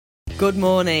Good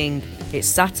morning. It's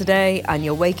Saturday and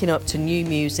you're waking up to new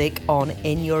music on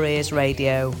In Your Ears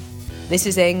Radio. This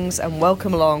is Ings and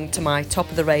welcome along to my Top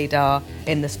of the Radar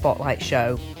in the Spotlight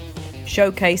show,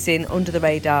 showcasing under the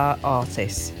radar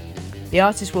artists. The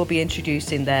artists will be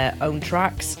introducing their own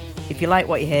tracks. If you like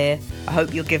what you hear, I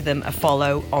hope you'll give them a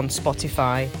follow on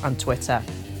Spotify and Twitter.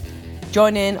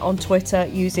 Join in on Twitter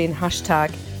using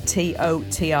hashtag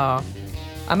TOTR.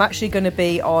 I'm actually going to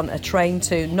be on a train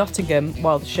to Nottingham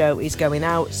while the show is going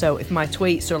out, so if my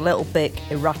tweets are a little bit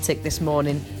erratic this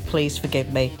morning, please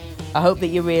forgive me. I hope that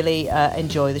you really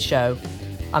enjoy the show.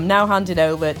 I'm now handing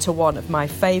over to one of my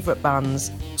favourite bands,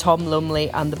 Tom Lumley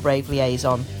and the Brave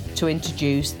Liaison, to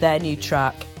introduce their new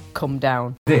track, Come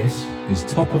Down. This is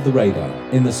Top of the Radar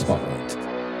in the Spotlight.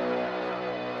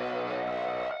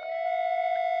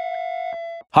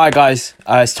 Hi guys,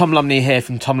 it's Tom Lumley here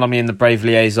from Tom Lumley and the Brave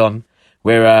Liaison.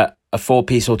 We're a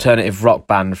four-piece alternative rock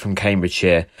band from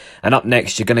Cambridgeshire, and up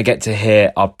next you're going to get to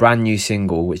hear our brand new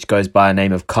single, which goes by the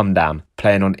name of Come Down,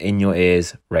 playing on In Your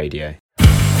Ears Radio.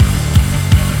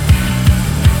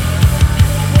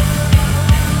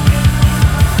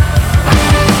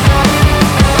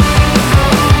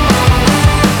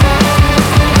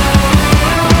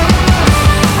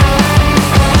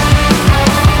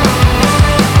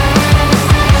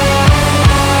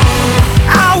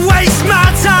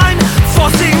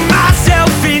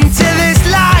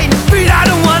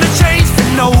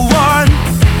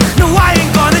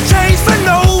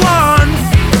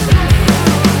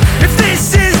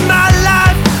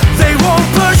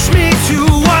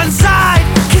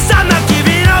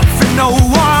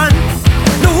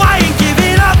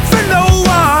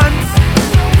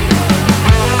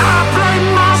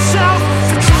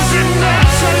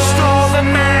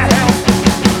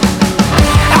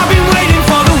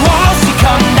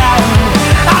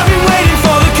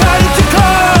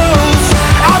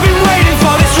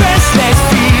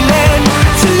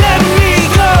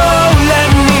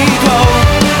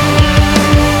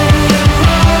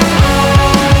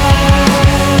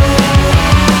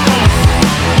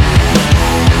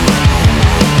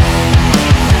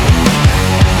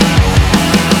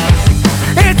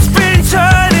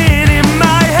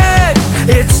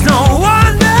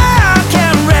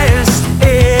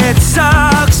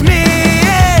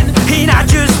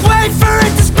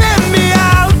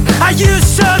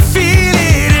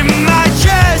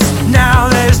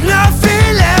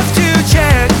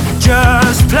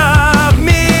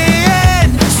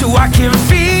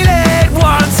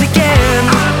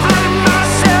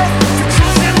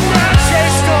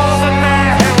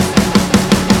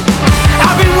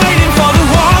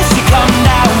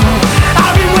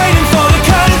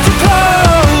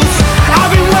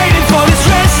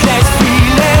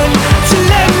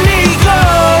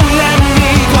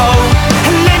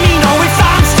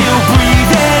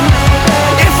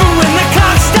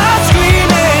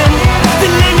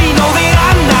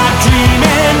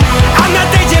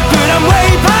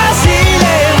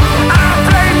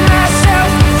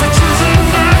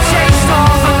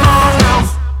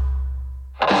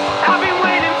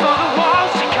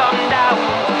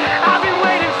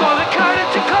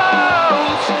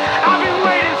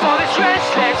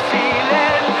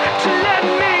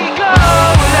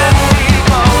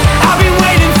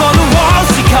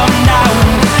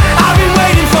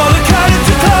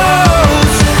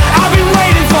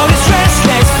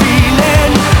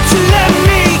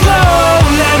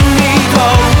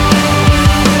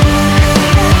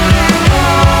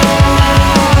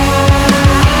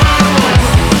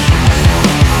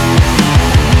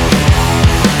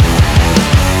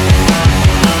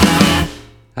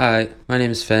 Hi, my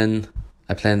name is Finn.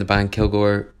 I play in the band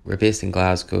Kilgore. We're based in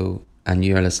Glasgow, and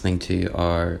you are listening to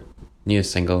our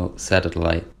newest single, Set It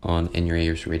Alight, on In Your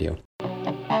Ears Radio.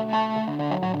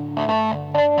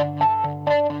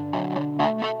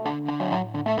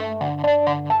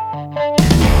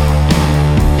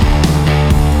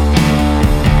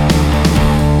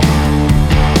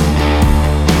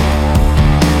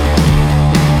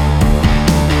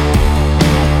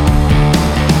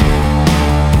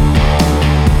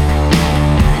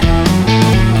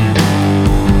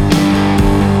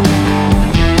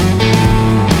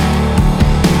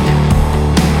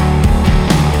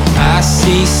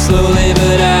 Slowly,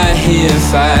 but I hear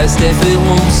fast. If it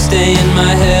won't stay in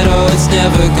my head, oh, it's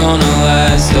never gonna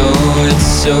last. Oh, it's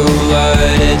so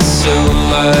loud, it's so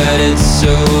loud, it's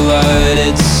so loud,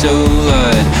 it's so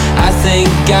loud. I think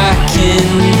I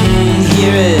can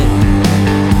hear it,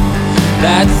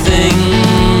 that thing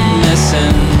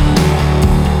missing.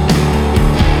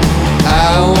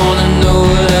 I wanna know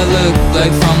what I look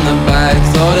like from the back.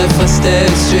 Thought if I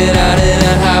stared straight at it,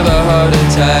 I'd have a heart attack.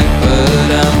 attack,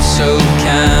 but I'm so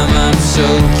calm, I'm so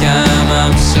calm,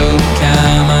 I'm so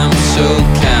calm, I'm so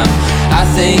calm. I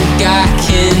think I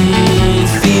can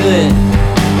feel it,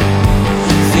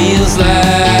 feels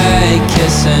like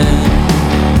kissing.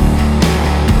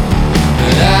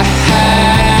 But I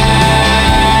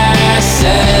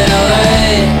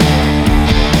satellite,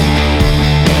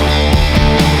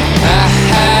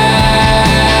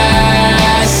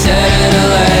 satellite,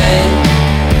 satellite,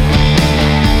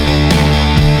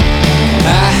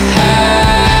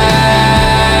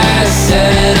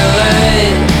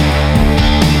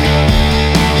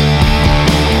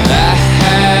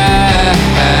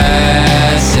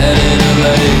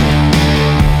 satellite.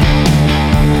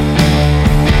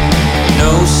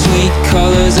 No sweet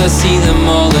colors, I see them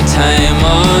all the time.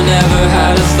 Oh, never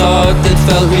had a thought that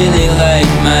felt really like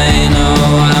mine.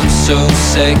 Oh, I'm so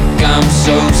sick, I'm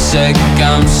so sick,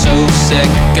 I'm so sick,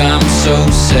 I'm so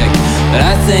sick. But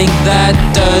I think that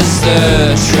does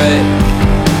the trick,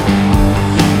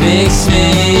 makes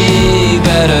me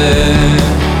better.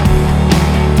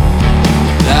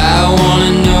 I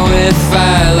wanna know if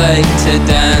I like to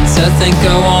dance. I think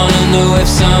I wanna know if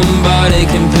somebody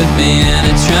can put me in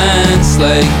a trance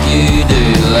like you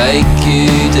do, like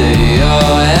you do.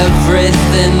 Oh,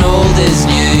 everything old is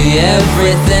new,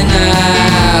 everything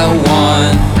I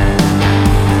want,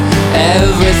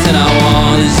 everything I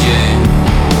want is you.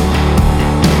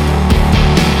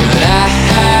 But I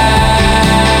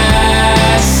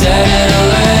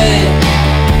satellite,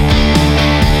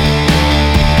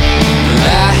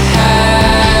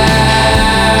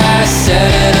 satellite,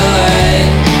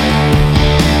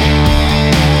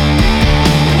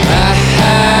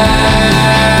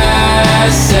 satellite,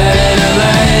 satellite.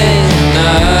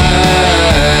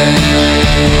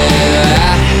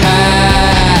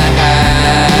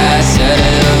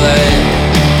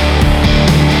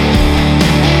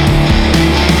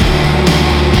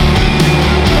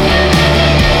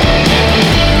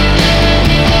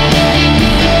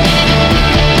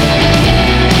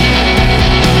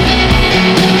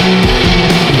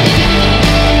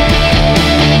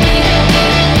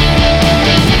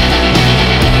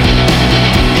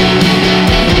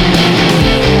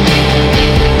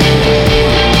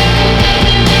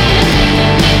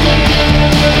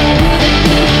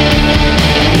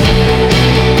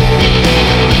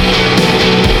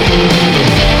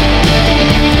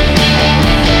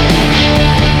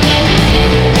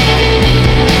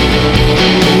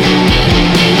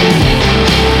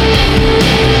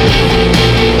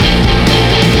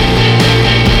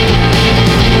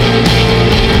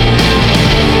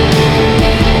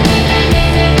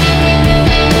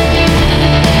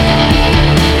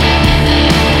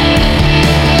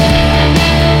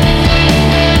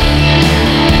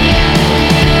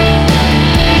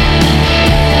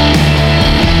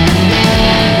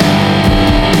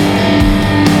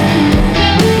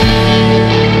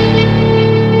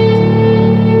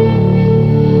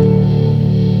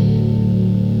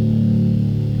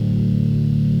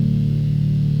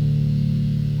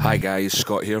 Hi guys,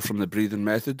 Scott here from the Breathing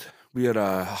Method. We are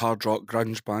a hard rock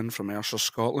grunge band from Ayrshire,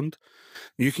 Scotland.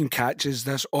 You can catch us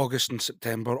this August and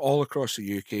September all across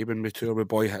the UK when we tour with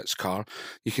Boy Hits Car.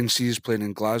 You can see us playing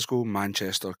in Glasgow,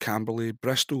 Manchester, Camberley,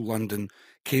 Bristol, London,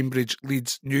 Cambridge,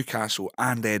 Leeds, Newcastle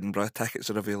and Edinburgh. Tickets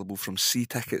are available from C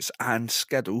Tickets and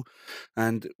Skiddle.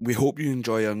 And we hope you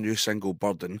enjoy our new single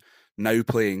Burden, now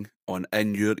playing on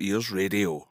In Your Ears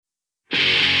Radio.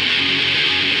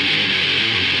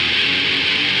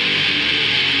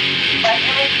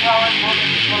 Regular power will be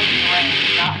closing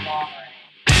range, not long range.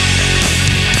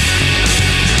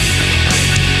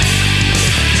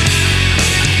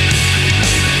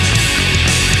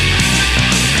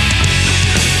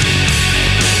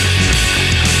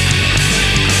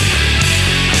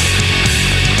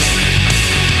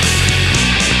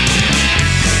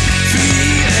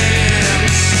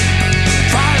 Feelings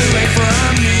far away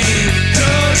from me,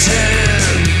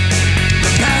 touching the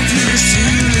path you used to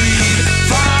lead,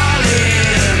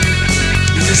 falling.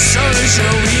 The soul is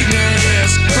your weakness.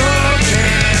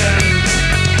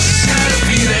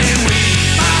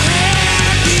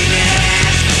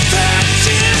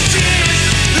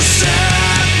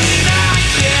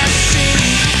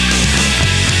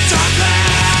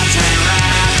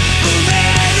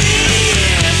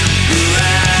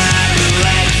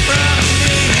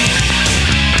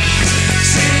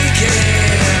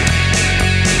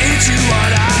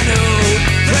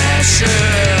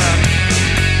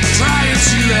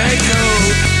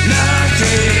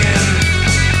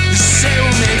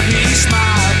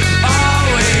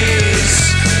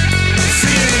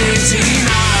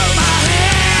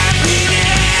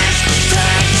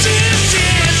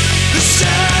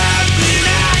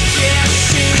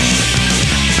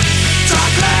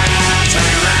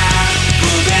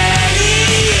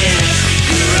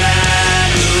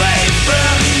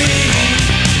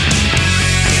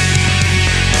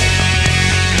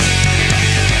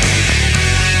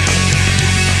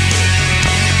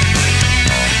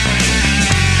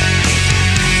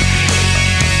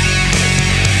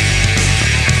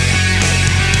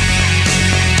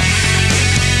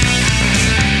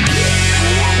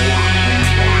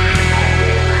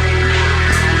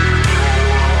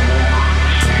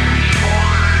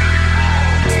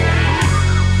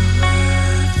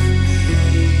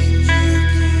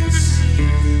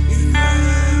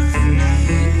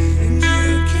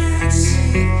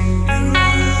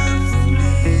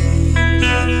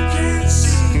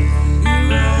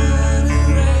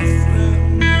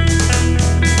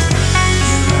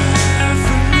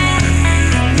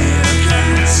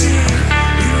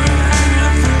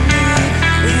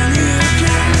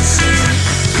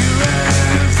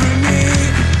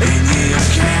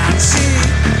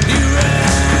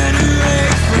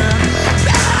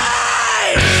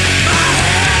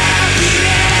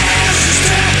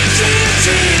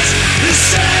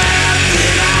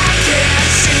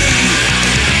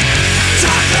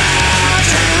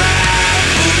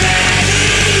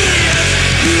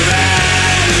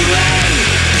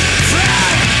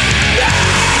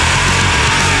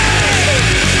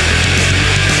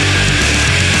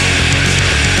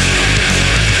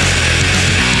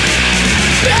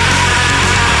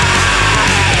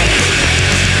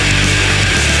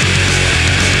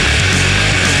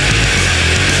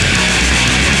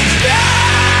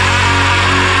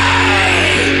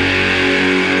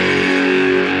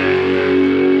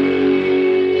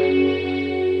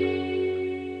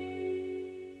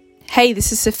 Hey,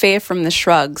 this is Sophia from The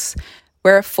Shrugs.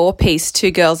 We're a four-piece, 2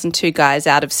 girls and 2 guys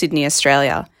out of Sydney,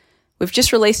 Australia. We've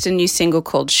just released a new single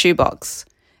called Shoebox.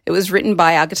 It was written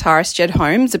by our guitarist Jed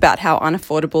Holmes about how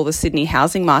unaffordable the Sydney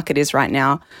housing market is right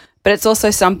now, but it's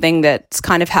also something that's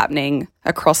kind of happening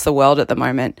across the world at the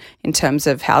moment in terms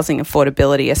of housing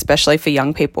affordability, especially for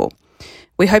young people.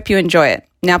 We hope you enjoy it.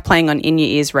 Now playing on In Your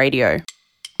Ears Radio.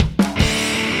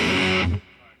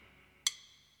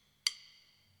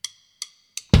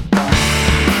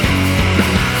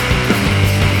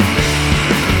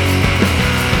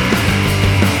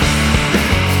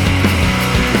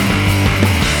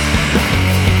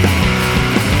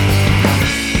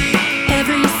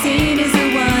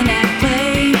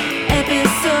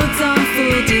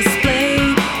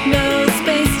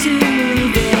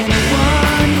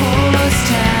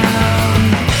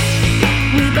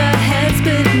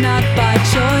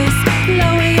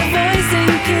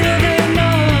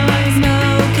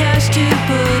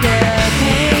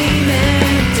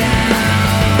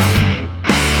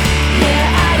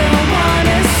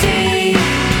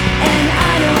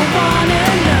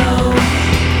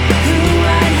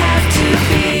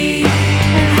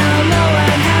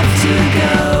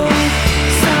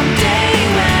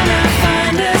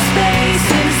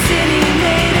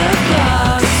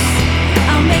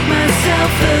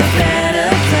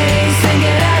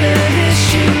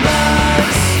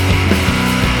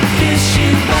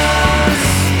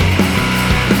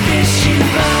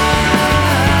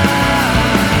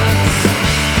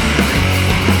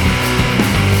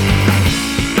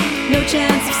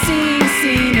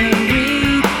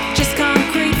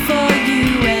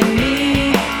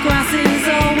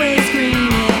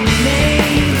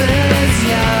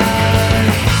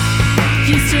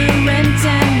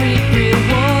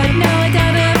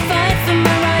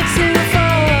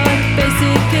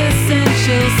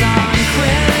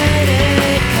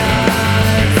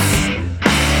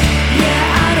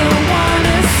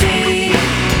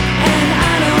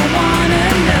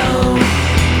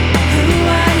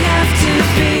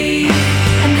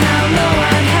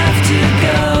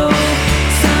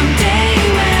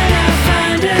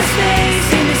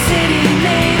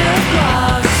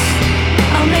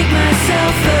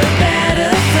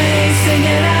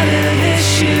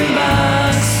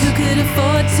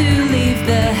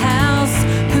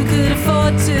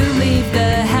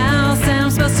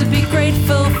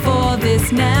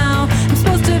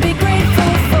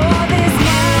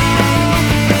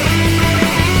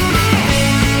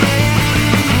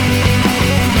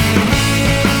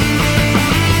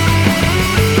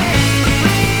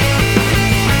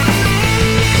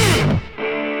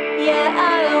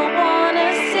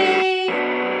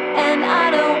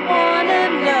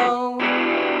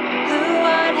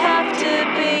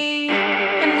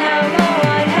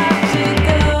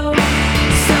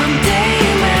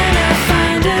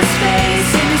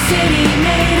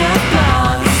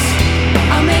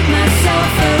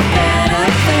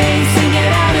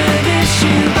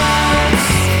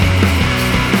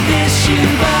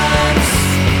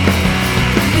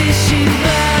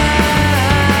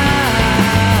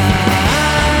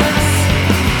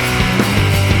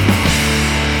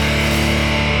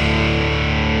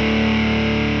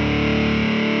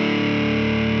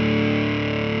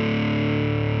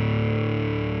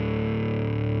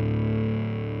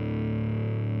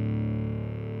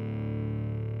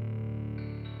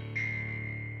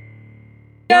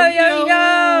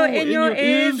 In Your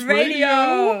Ears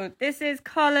Radio. This is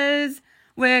Colours.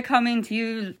 We're coming to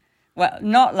you, well,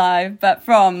 not live, but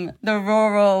from the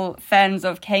rural fens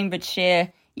of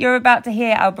Cambridgeshire. You're about to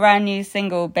hear our brand new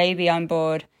single, Baby I'm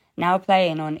Bored, now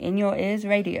playing on In Your Ears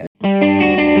Radio.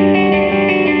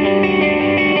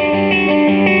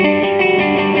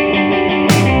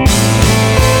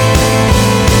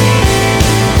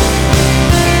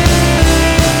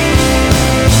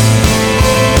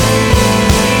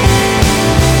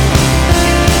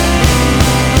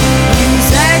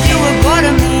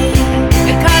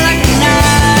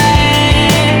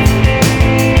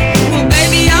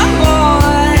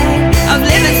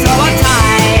 Living so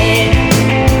tight,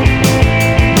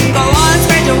 go on,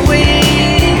 spread your wings.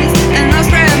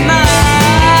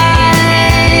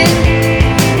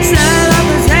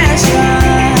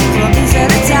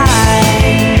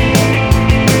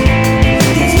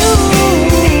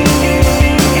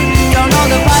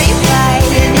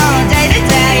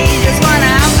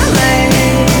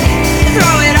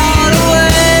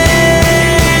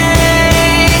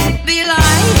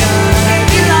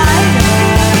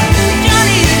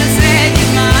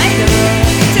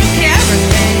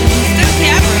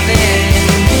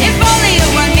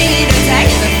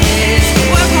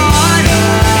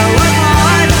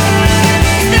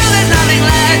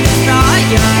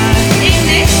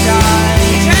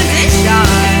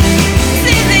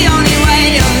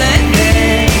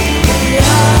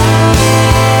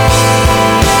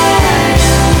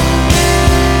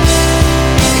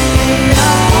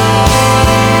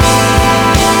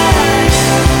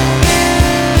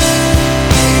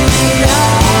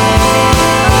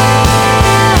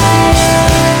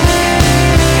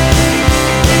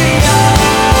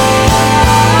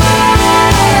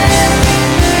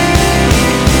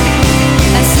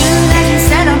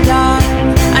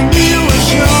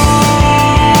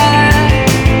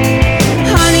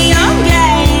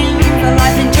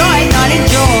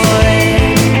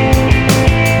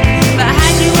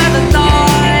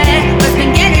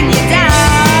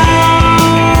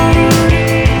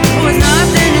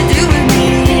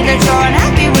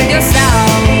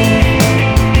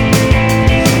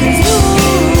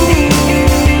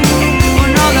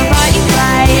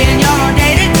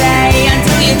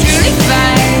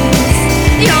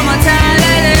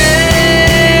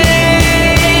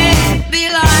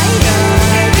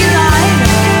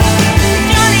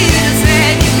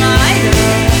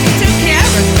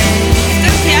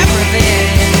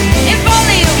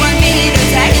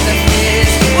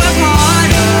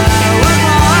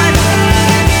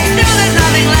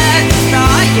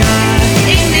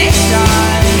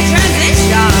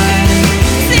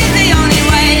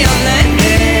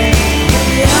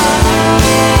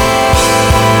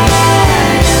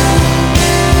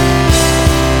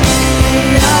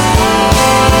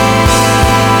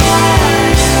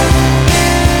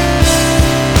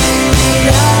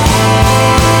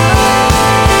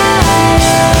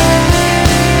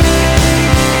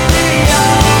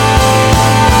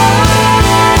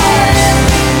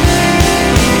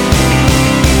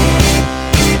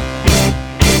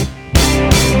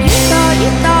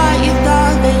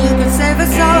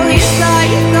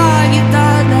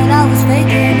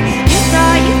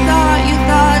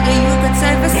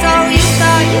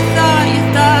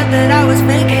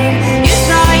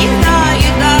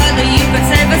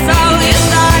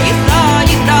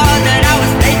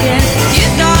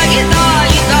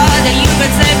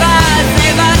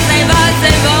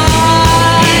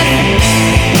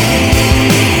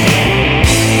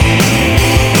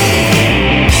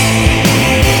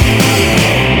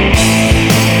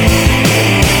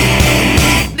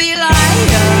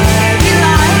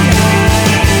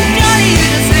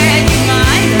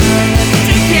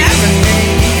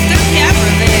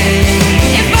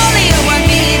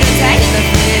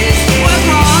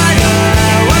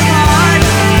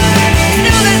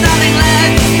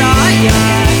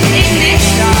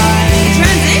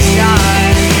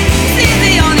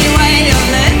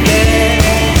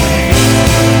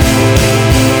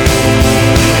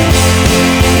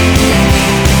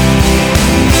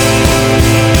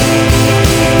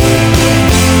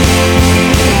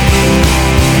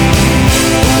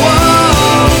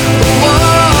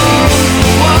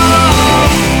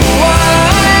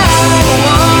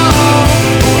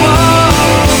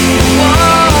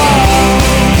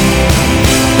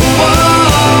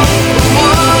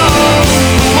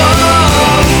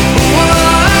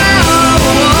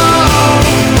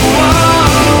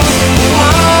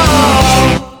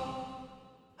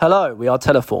 we are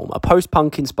Teleform, a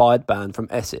post-punk inspired band from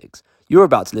Essex. You're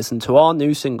about to listen to our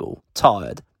new single,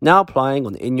 Tired, now playing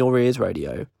on In Your Ears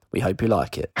Radio. We hope you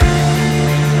like it.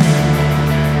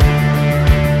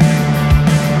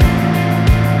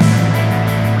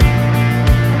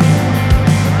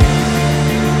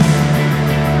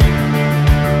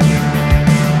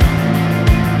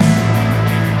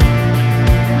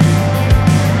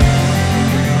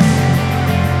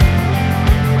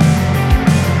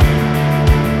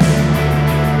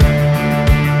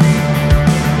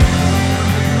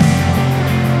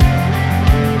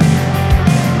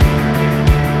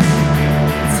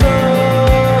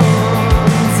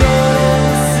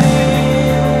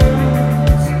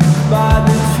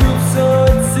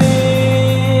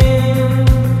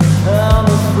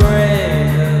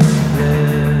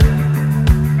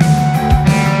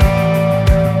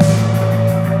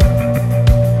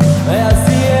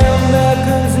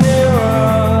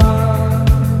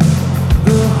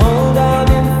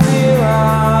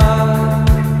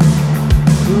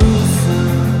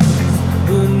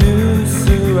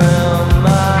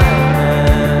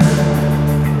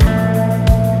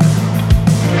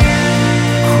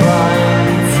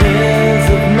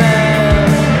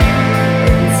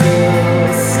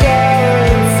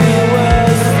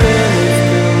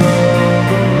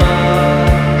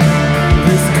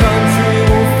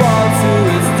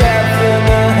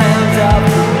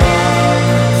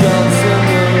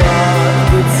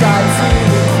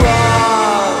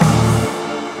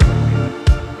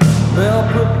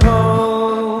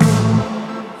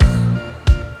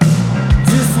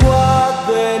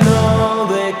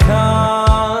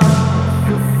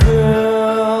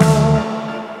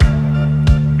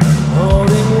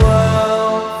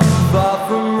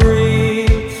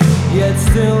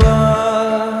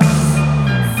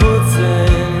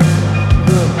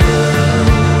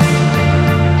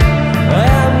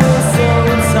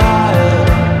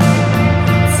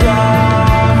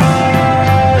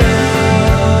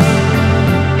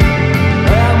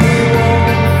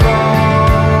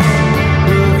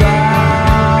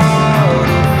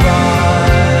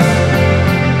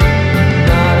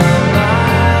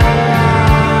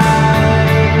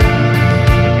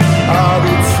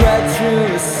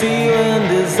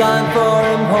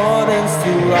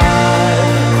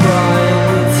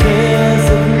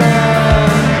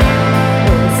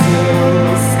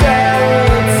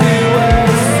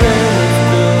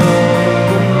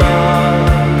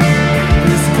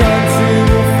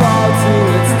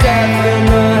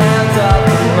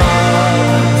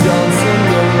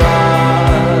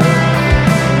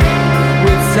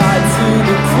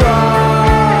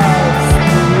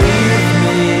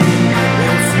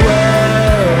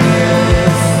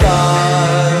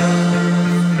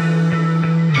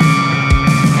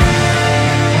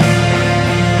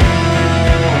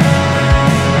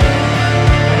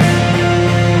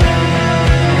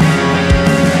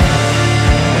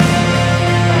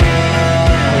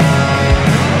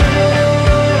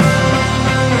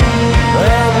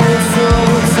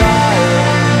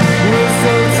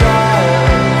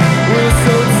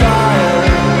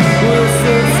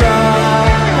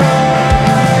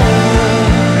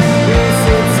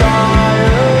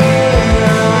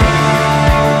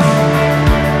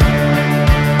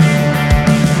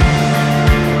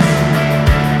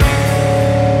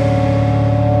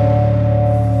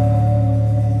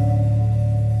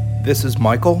 This is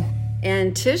Michael.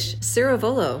 And Tish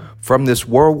Ciravolo. From this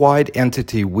worldwide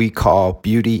entity we call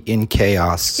Beauty in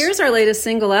Chaos. Here's our latest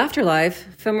single,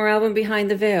 Afterlife, from our album Behind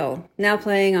the Veil, now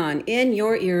playing on In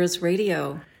Your Ears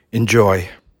Radio. Enjoy.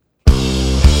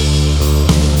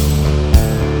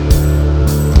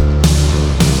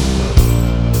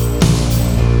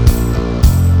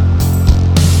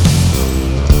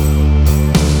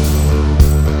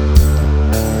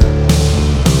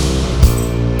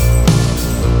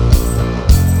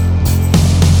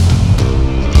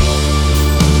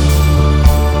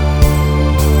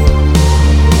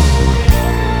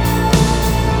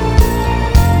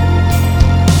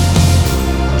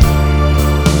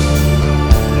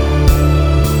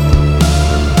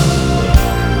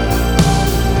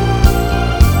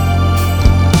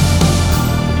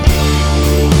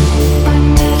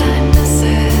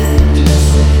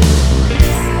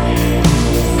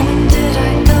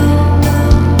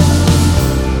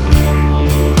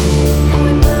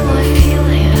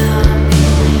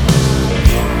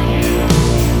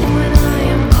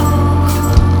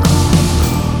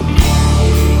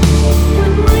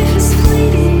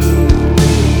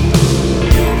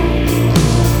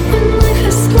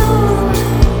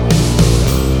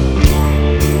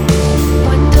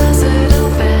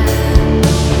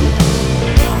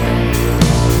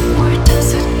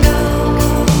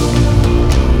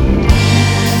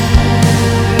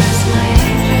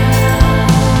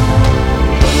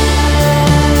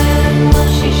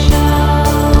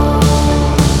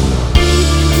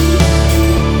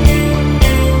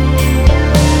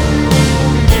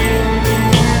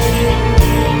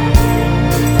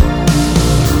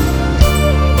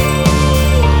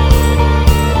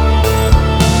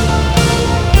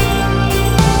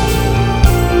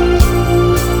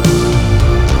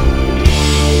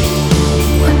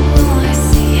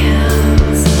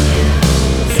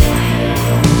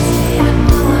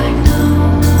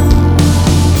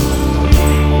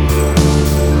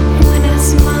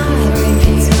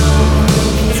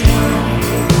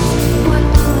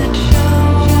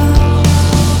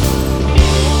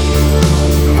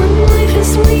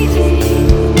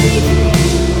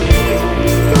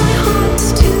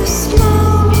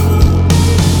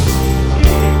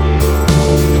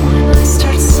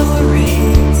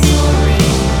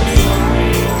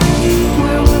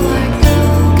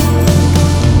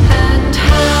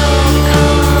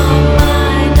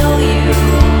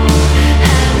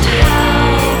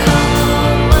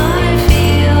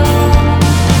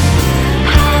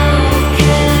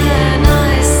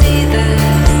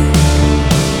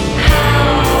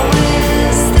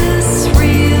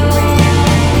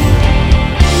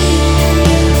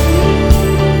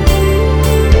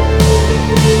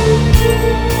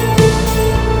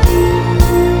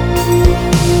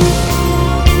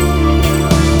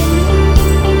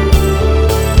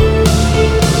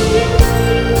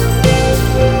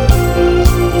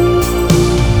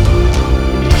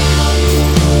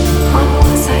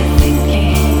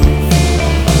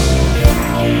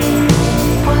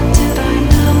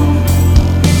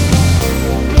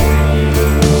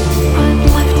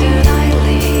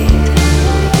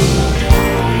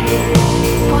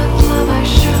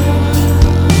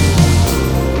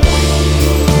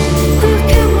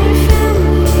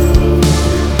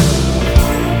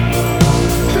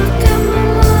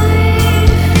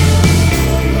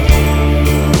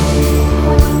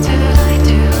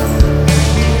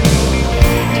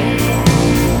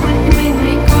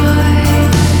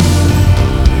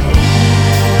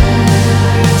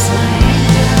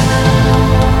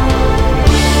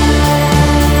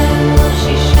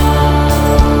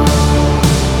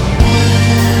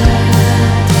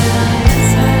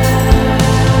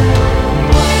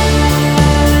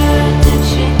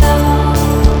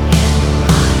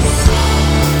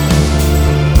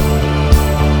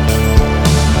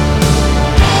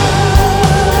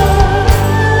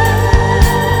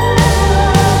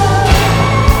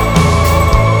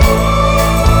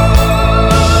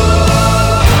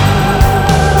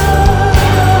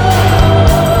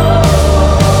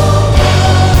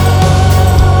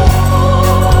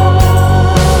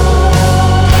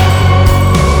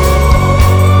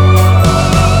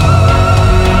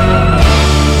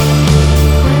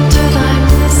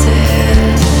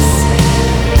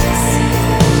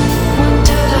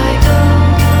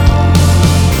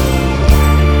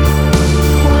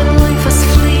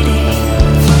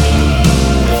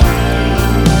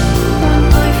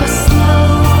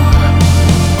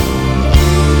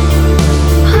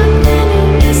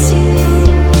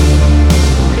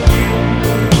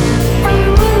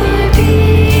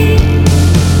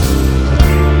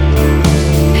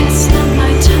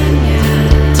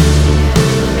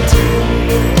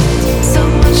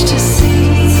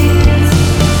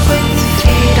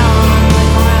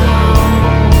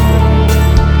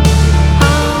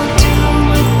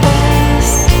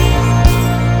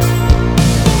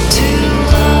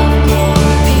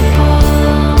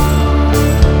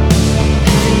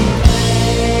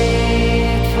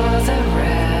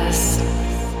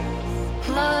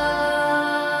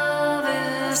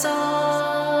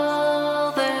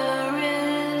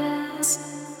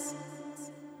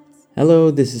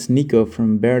 Hello, this is Nico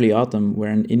from Barely Autumn. We're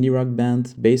an indie rock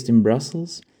band based in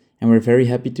Brussels, and we're very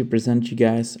happy to present you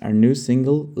guys our new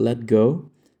single, Let Go.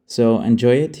 So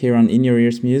enjoy it here on In Your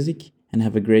Ears Music, and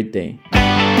have a great day.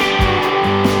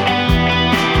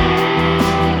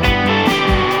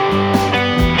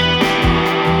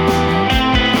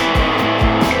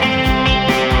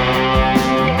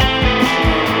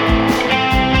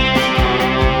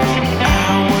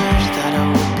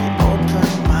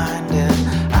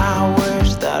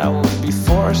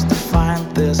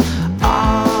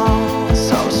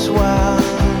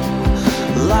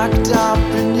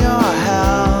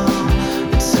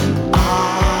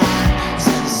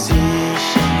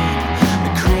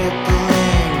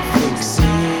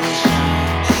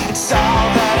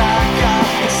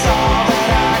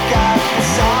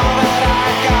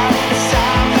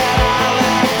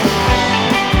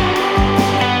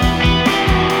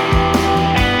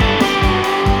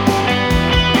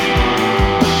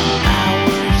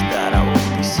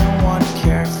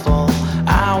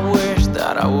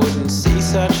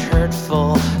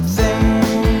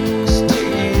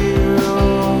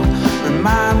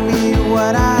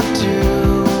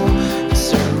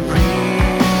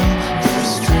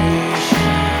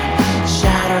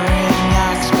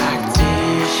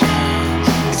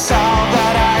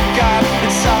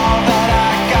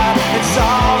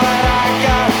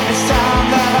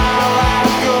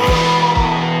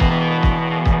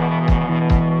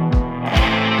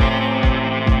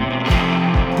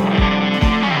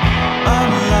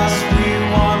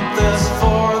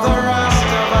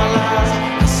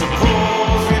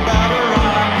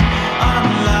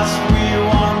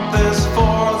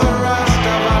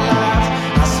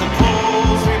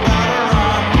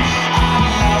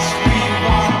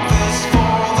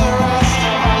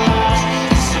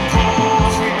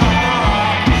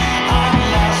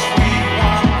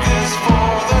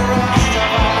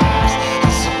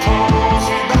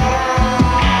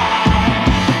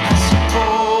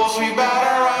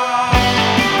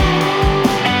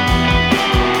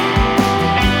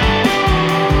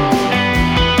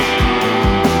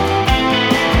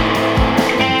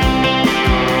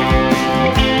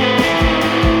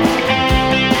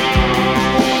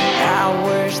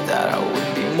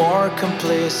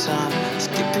 complacent,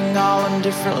 skipping all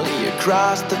indifferently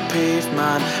across the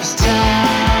pavement. As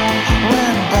time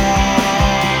went by,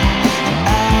 and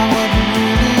I wouldn't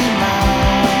really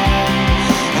mind,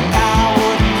 and I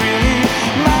wouldn't really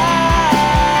mind.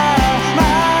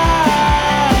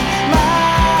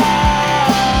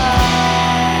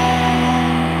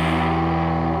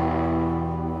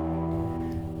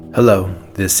 Hello,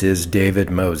 this is David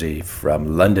Mosey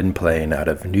from London Plane out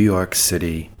of New York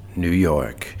City, New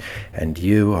York, and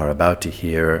you are about to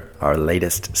hear our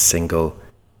latest single,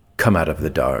 Come Out of the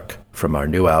Dark, from our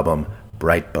new album,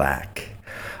 Bright Black,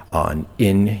 on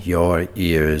In Your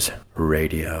Ears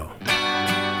Radio.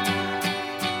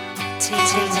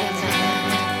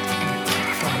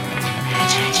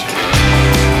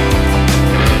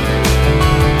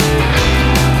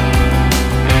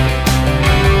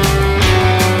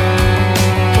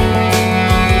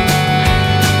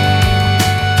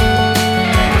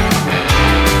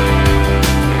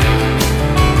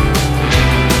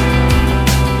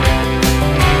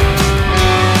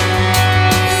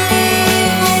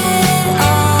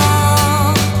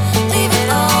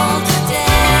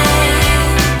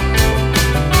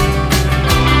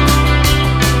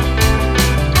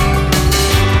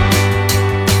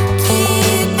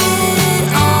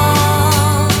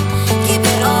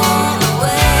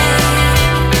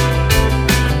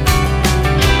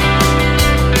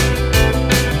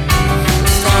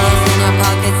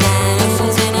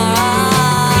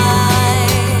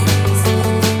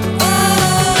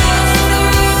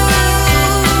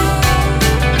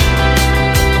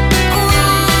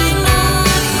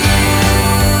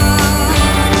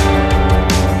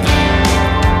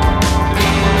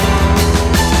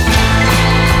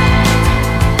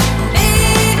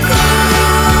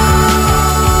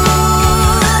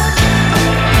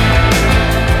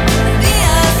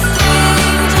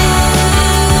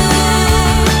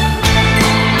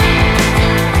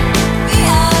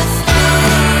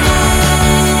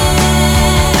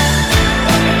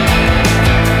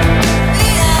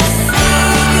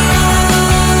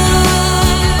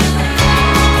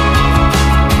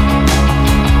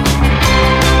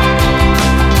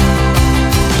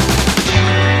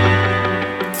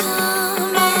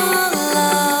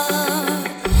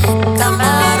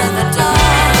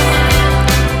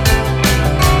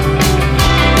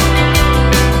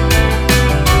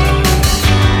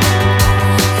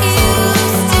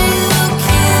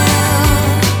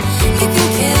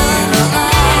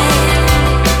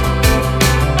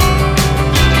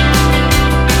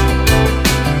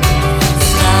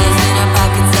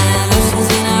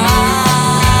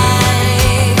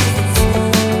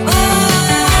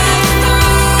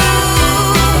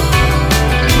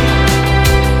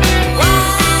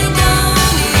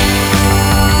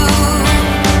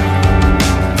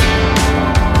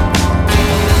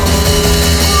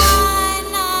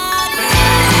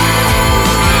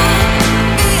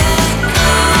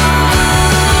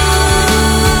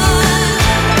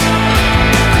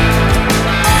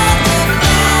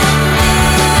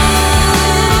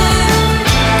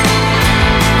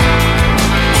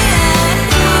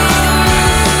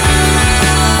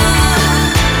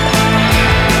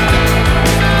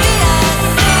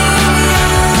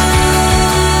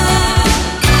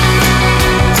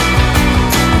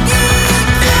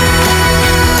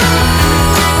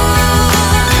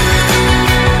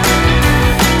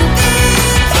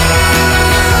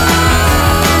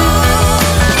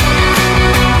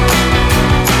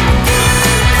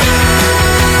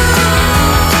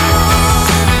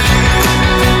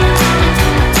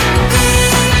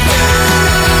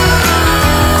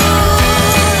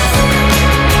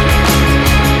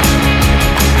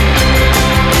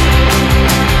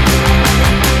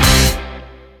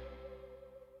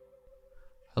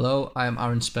 I am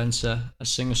Aaron Spencer, a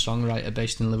singer-songwriter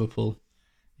based in Liverpool.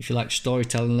 If you like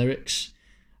storytelling lyrics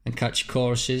and catchy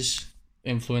choruses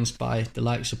influenced by the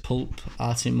likes of Pulp,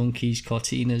 Arctic Monkeys,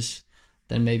 Cortinas,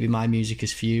 then maybe my music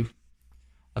is for you.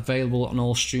 Available on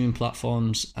all streaming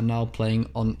platforms and now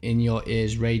playing on In Your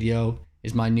Ears Radio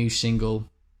is my new single,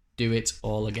 Do It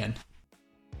All Again.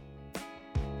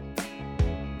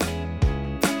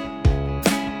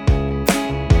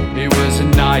 It was a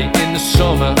night in the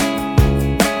summer.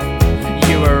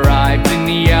 You arrived in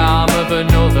the arm of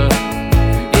another.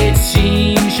 It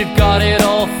seems you've got it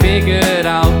all figured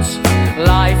out.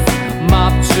 Life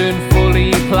mapped and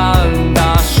fully planned.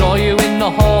 I saw you in the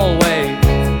hallway.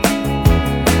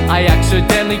 I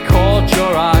accidentally caught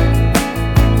your eye.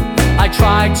 I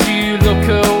tried to look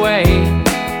away,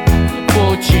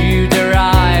 but you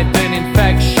derived an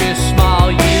infectious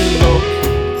smile. You look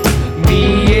me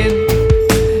in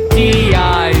the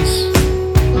eyes.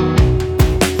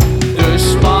 The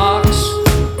sparks,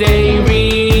 they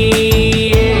reignite.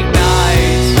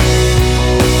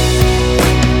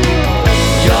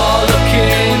 You're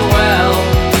looking well.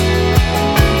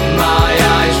 My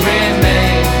eyes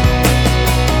remain.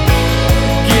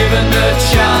 Given the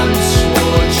chance,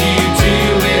 would you do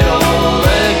it all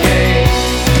again?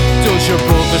 Does your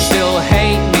brother still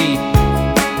hate me?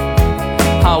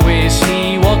 How is he?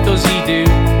 What does he do?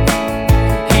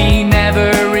 He never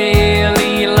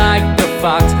really liked the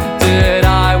fact that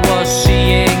I was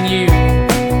seeing you.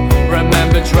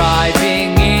 Remember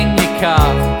driving in your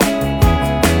car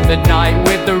that night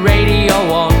with the radio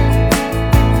on.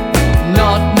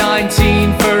 Not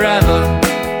 19 Forever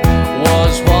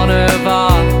was one of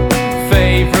our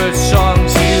favorite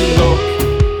songs. You look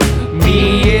me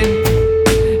in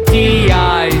the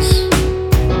eyes.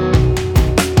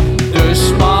 The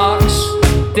sparks,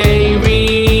 they reignite.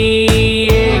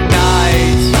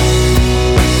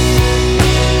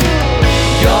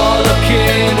 You're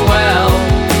looking well.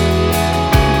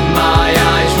 My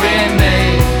eyes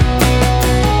remain.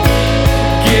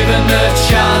 Given the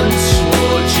chance,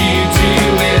 would you do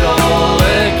it all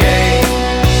again?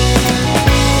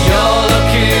 You're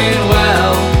looking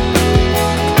well.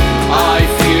 I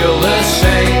feel the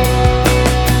same.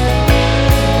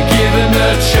 Given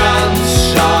the chance,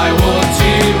 I would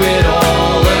do it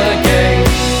all again.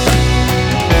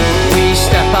 We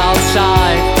step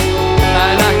outside,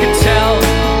 and I can tell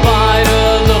by the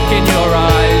look in your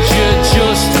eyes, you're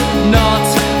just not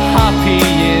happy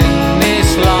in this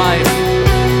life.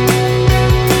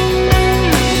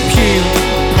 Pew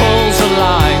pulls a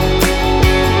line.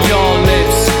 Your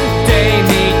lips, they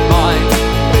meet mine.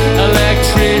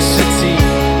 Electricity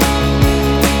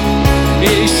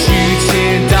is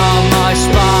shooting down my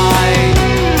spine.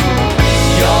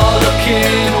 You're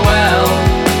looking well.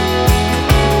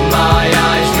 My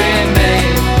eyes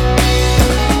remain.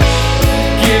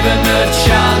 Given the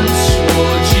chance,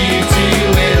 would you do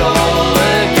it all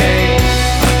again?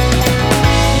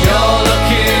 You're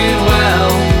looking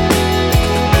well.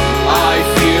 I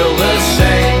feel the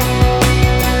same.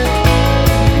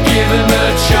 Given the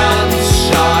chance,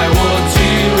 I would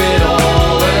do it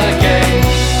all again.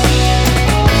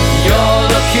 You're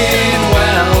looking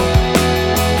well.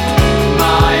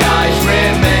 My eyes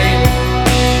remain.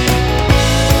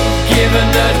 Given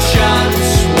the chance,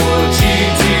 would you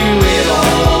do it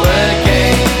all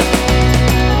again?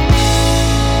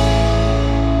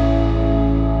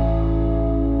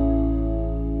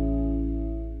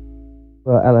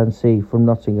 We're LNC from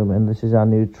Nottingham, and this is our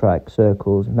new track,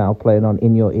 Circles, now playing on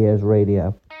In Your Ears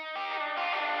Radio.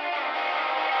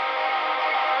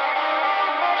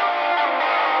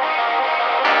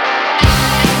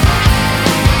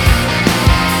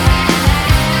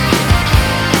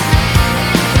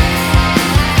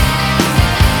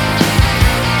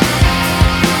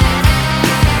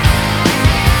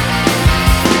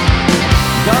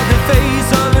 Got the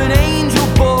face of an angel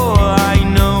boy. I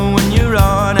know when you're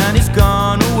on and it's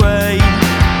gone away.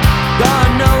 God,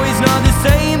 no, it's not the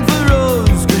same for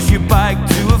us, 'cause you're back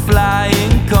to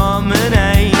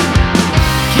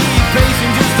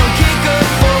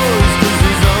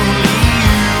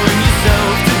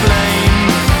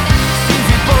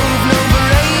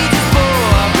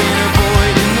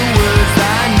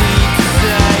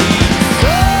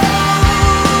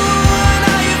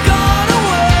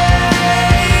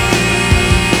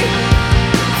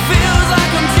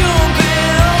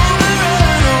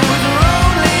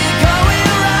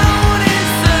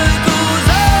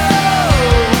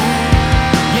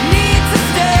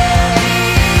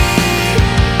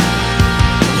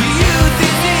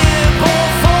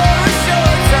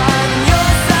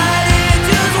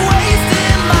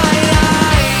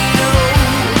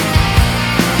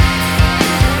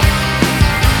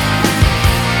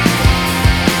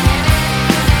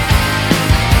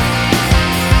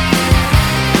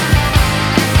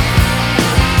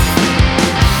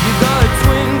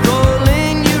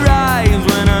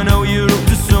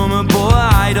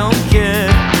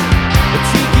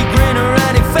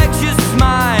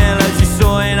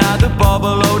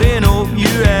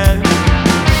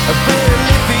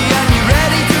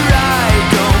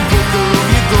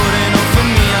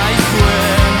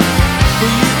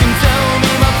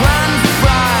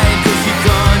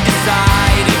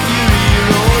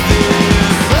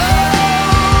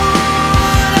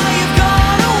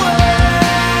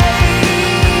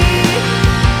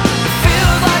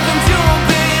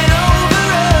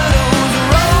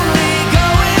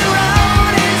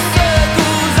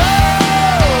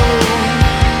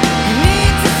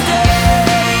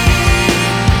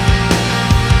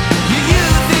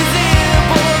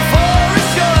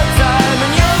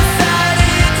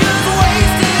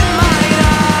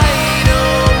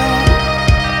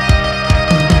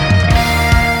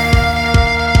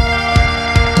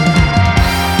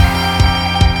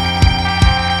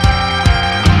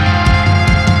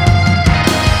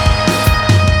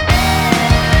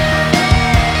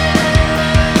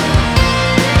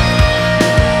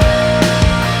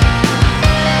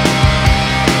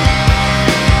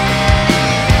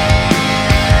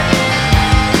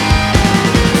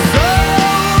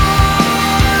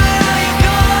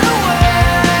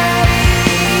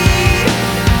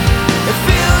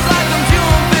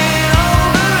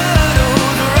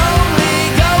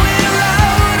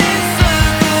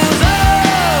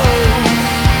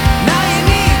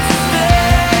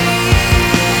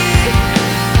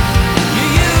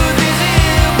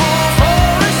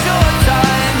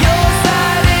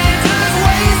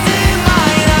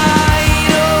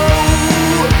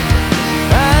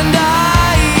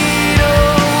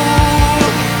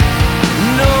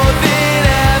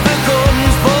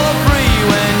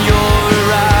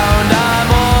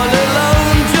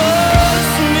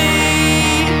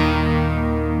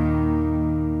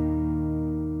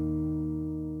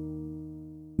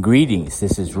Greetings,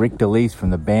 this is Rick DeLees from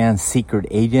the band Secret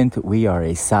Agent. We are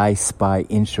a sci-spy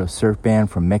intro surf band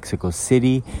from Mexico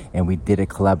City, and we did a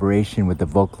collaboration with the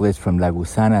vocalist from La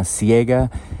Gusana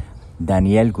Ciega,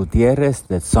 Daniel Gutierrez.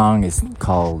 The song is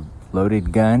called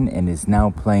Loaded Gun and is now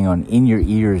playing on In Your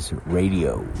Ears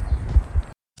Radio.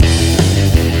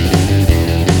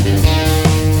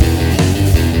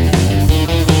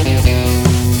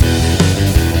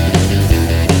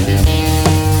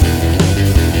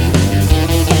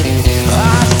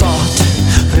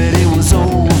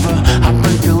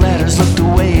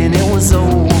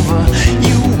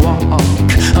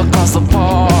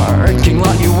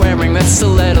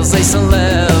 Stilettos, lace and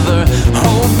leather.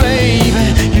 Oh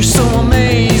baby, you're so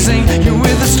amazing. You're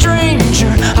with a stranger.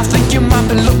 I think you might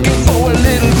be looking for a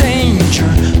little danger.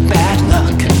 Bad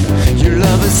luck, your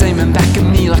love is aiming back at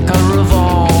me like a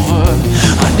revolver.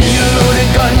 I need a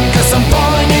loaded gun cause I'm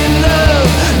falling in love.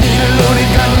 Need a loaded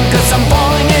gun cause I'm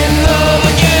falling in love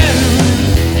again.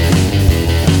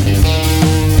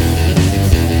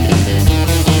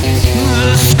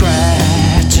 The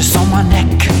scratches on my neck,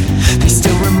 they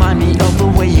still remind me of the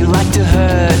way you like to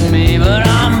hurt me. But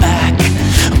I'm back,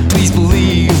 please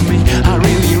believe me. I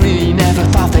really never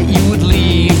thought that you would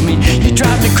leave me. You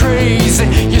drive me crazy,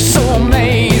 you're so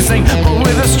amazing. But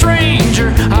with a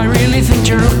stranger, I really think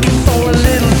you're looking for a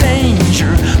little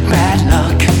danger. Bad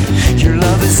luck, your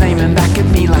love is aiming back at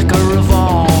me like a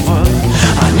revolver.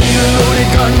 I need a loaded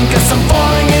gun cause I'm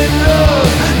falling in love.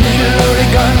 Need a loaded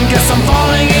gun cause I'm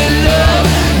falling in love.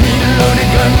 Need a loaded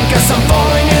gun cause I'm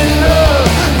falling in love.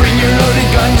 Bring your loaded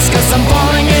guns cause I'm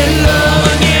falling in love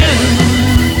again.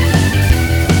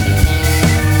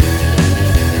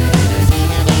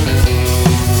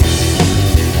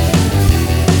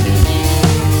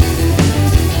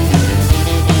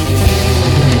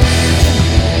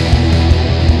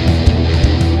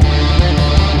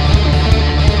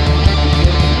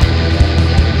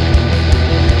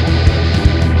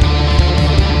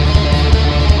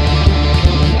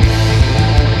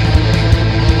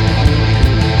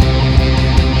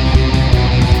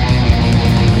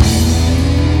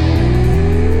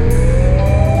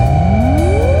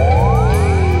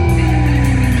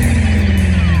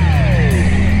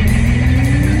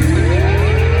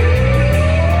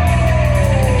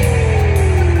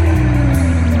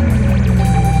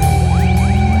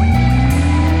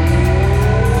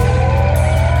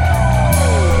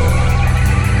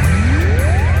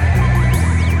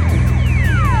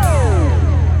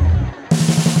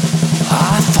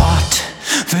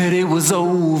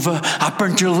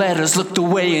 Burnt your letters, looked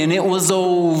away and it was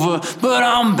over. But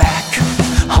I'm back,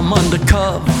 I'm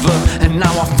undercover, and now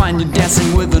I find you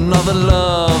dancing with another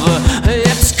lover.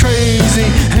 It's crazy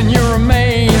and you're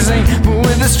amazing, but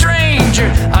with a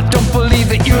stranger I don't believe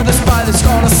that you're the spy that's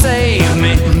gonna save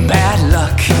me. Bad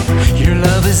luck, your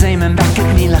love is aiming back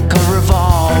at me like a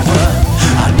revolver.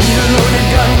 I need a loaded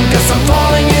gun cause I'm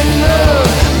falling in love.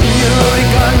 Need a loaded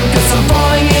gun cause I'm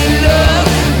falling in love.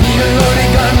 Need a loaded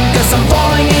gun cause I'm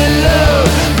falling in love.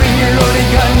 Bring your loaded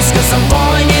guns cause I'm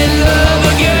falling in love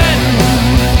again.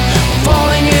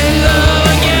 Falling in love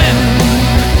again.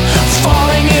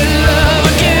 Falling in love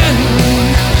again.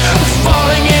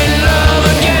 Falling in love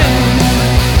again.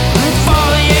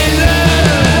 Falling in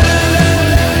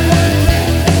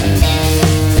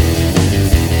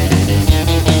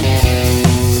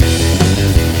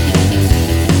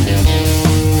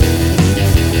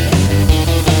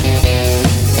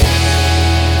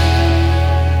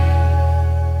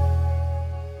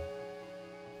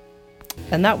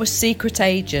And that was Secret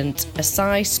Agent, a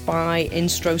sci-spy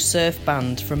instro surf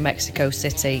band from Mexico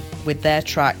City, with their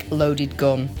track Loaded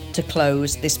Gun to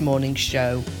close this morning's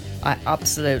show. I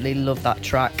absolutely love that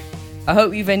track. I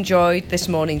hope you've enjoyed this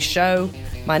morning's show.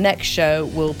 My next show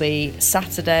will be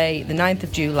Saturday, the 9th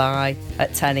of July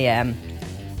at 10 a.m.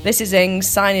 This is Ings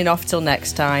signing off till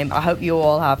next time. I hope you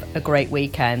all have a great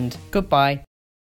weekend. Goodbye.